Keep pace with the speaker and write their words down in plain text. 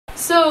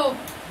So,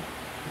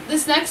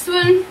 this next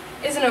one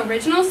is an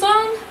original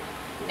song,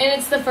 and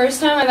it's the first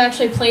time I've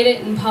actually played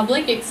it in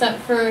public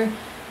except for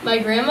my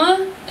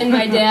grandma and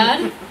my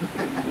dad.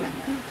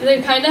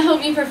 They kind of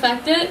helped me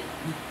perfect it,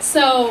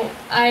 so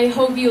I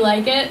hope you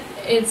like it.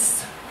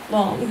 It's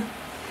long.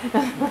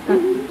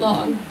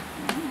 Long.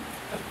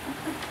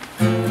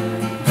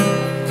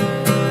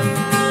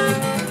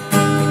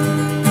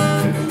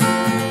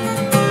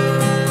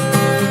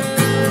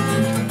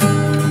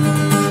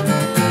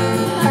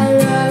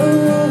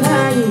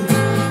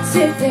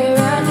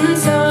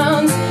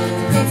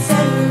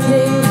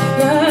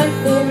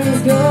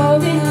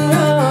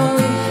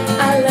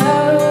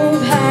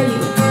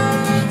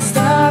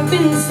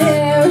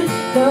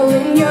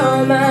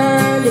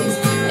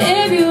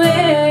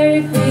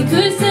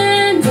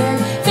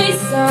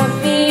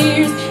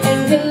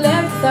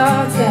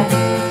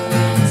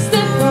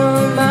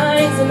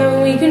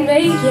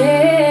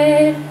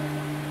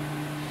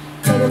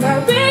 Talk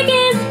about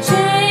breaking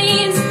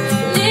chains,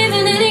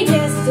 living in it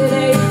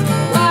yesterday.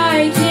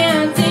 Why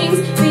can't things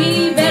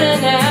be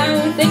better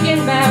now? Thinking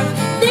about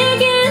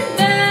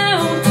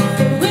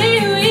the way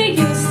we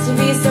used to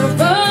be so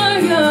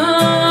far gone.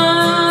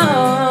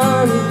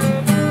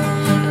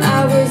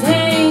 I was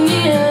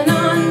hanging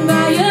on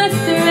by a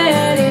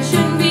thread. It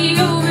shouldn't be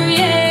over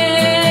yet.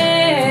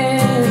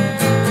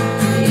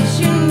 It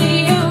shouldn't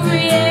be over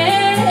yet.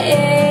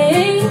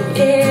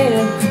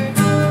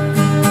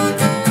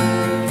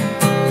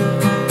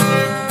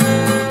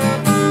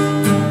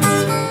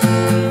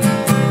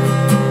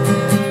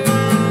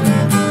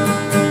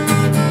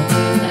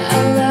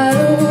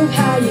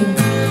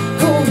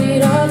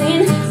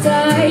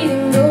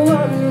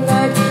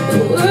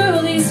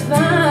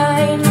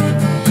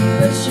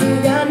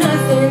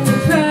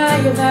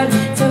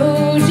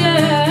 Told ya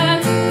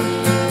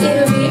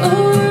it'll be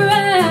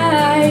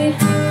alright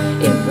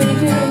if we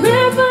can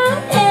wrap our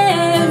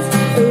hands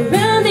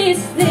around this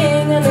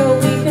thing. I know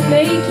we can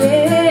make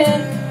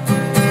it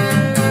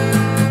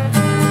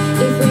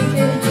if we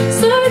can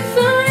start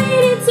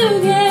fighting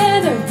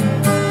together.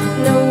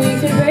 No, we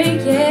can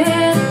break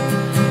it.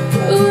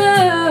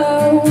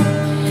 Whoa.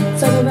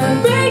 Talk about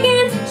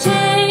breaking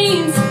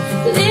chains,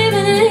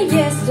 living in it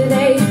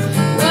yesterday.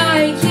 Why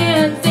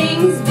can't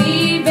things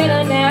be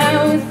better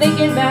now?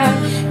 Thinking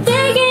about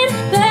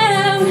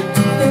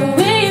the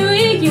way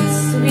we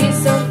used to be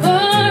so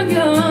far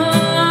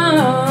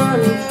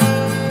gone.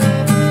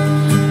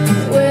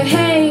 We're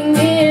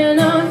hanging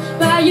on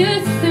by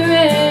a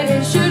thread.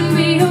 It shouldn't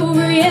be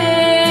over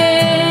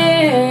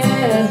yet.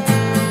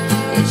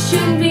 It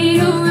shouldn't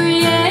be over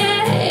yet.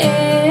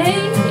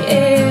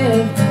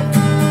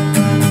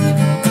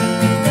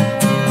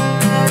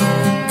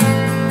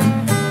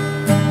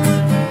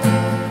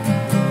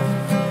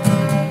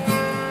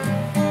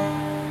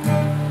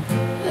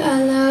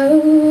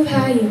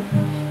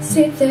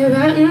 Sit there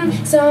writing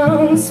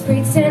songs,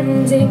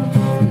 pretending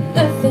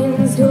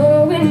nothing's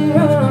going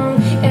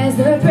wrong as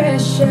the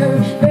pressure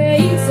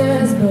breaks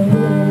us both.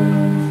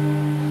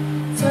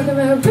 Talk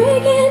about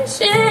breaking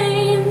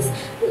chains,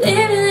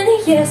 living in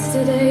it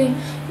yesterday.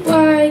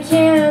 Why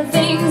can't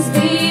things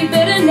be better?